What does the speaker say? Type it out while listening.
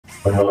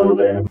Well, hello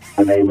there.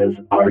 My name is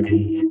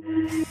Artie.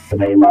 The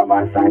name on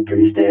my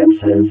factory stamp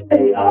says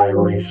AI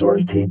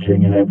Resource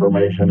Teaching and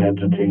Information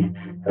Entity,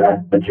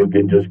 but you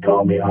can just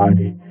call me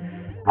Artie.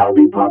 I'll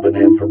be popping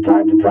in from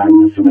time to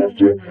time this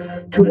semester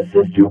to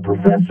assist your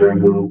professor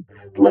who,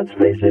 let's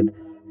face it,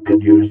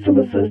 could use some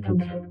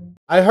assistance.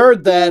 I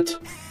heard that.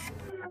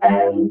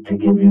 And to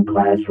give you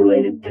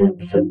class-related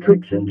tips and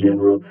tricks in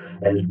general,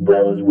 as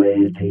well as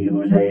ways to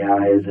use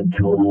AI as a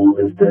tool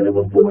instead of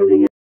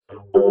avoiding it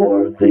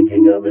or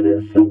thinking of it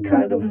as some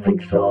kind of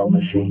fix-all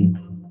machine.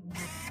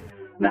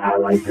 Now, I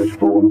like this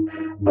form,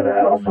 but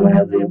I also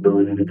have the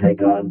ability to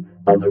take on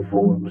other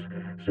forms,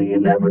 so you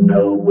never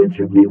know which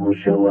of me will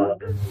show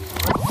up.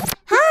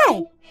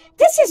 Hi,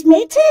 this is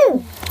me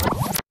too.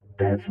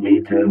 That's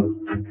me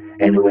too.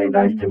 Anyway,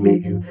 nice to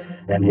meet you.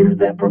 And here's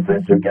that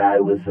professor guy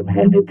with some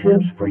handy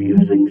tips for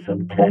using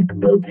some tech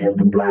built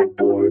into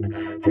Blackboard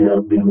to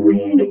help me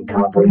read and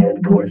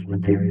comprehend course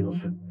materials.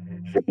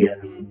 See ya.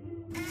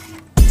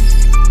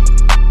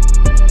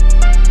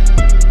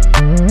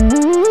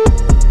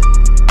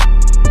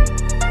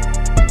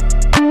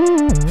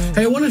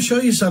 Hey, I want to show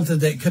you something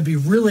that could be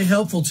really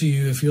helpful to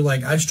you if you're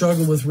like, I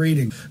struggle with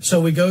reading. So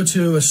we go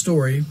to a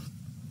story,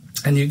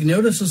 and you can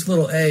notice this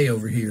little A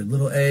over here,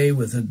 little A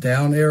with a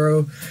down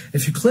arrow.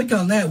 If you click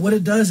on that, what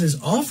it does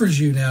is offers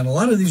you now, and a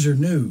lot of these are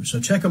new, so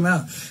check them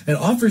out. It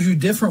offers you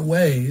different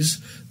ways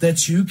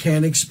that you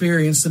can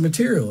experience the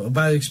material.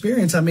 By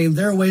experience, I mean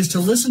there are ways to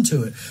listen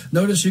to it.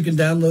 Notice you can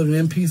download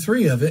an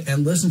MP3 of it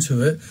and listen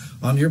to it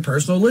on your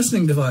personal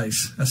listening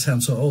device. That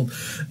sounds so old.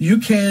 You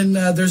can,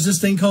 there's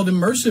this thing called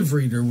Immersive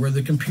Reader where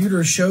the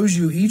computer shows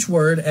you each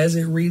word as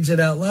it reads it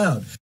out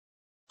loud.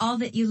 All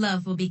that you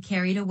love will be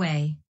carried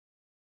away.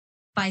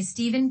 By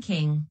Stephen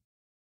King.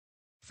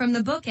 From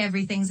the book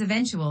Everything's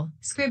Eventual,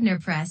 Scribner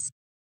Press.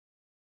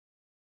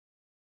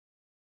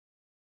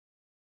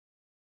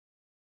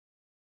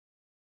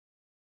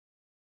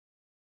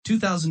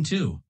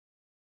 (2002)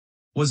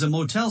 was a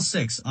Motel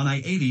 6 on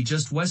I-80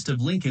 just west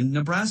of Lincoln,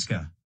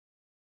 Nebraska.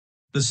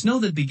 The snow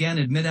that began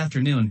at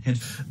mid-afternoon had...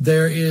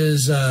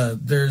 There's a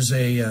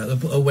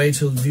way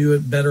to view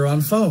it better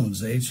on phones,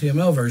 the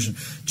HTML version.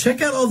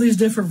 Check out all these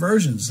different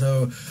versions.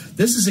 So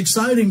this is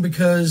exciting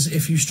because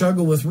if you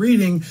struggle with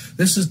reading,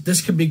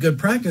 this could be good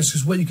practice,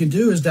 because what you can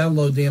do is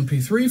download the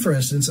MP3, for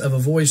instance, of a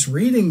voice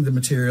reading the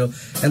material,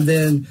 and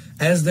then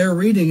as they're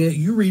reading it,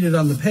 you read it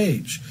on the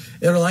page.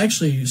 It'll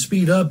actually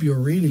speed up your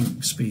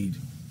reading speed.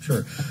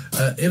 Sure.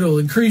 It'll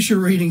increase your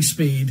reading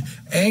speed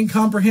and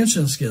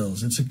comprehension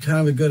skills. It's a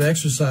kind of a good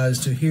exercise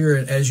to hear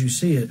it as you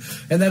see it.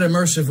 And that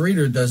Immersive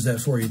Reader does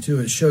that for you too.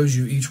 It shows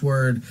you each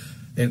word.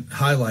 It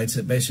highlights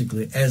it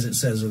basically as it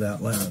says it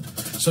out loud.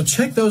 So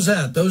check those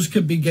out. Those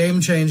could be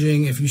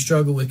game-changing if you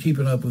struggle with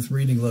keeping up with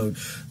reading load.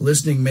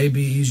 Listening may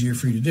be easier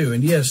for you to do.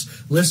 And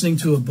yes, listening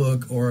to a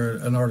book or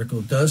an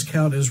article does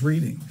count as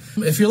reading.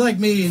 If you're like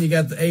me and you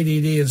got the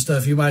ADD and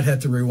stuff, you might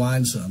have to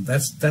rewind some.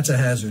 That's a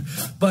hazard.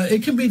 But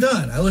it can be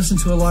done. I listen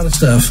to a lot of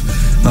stuff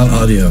on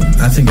audio.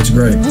 I think it's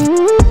great.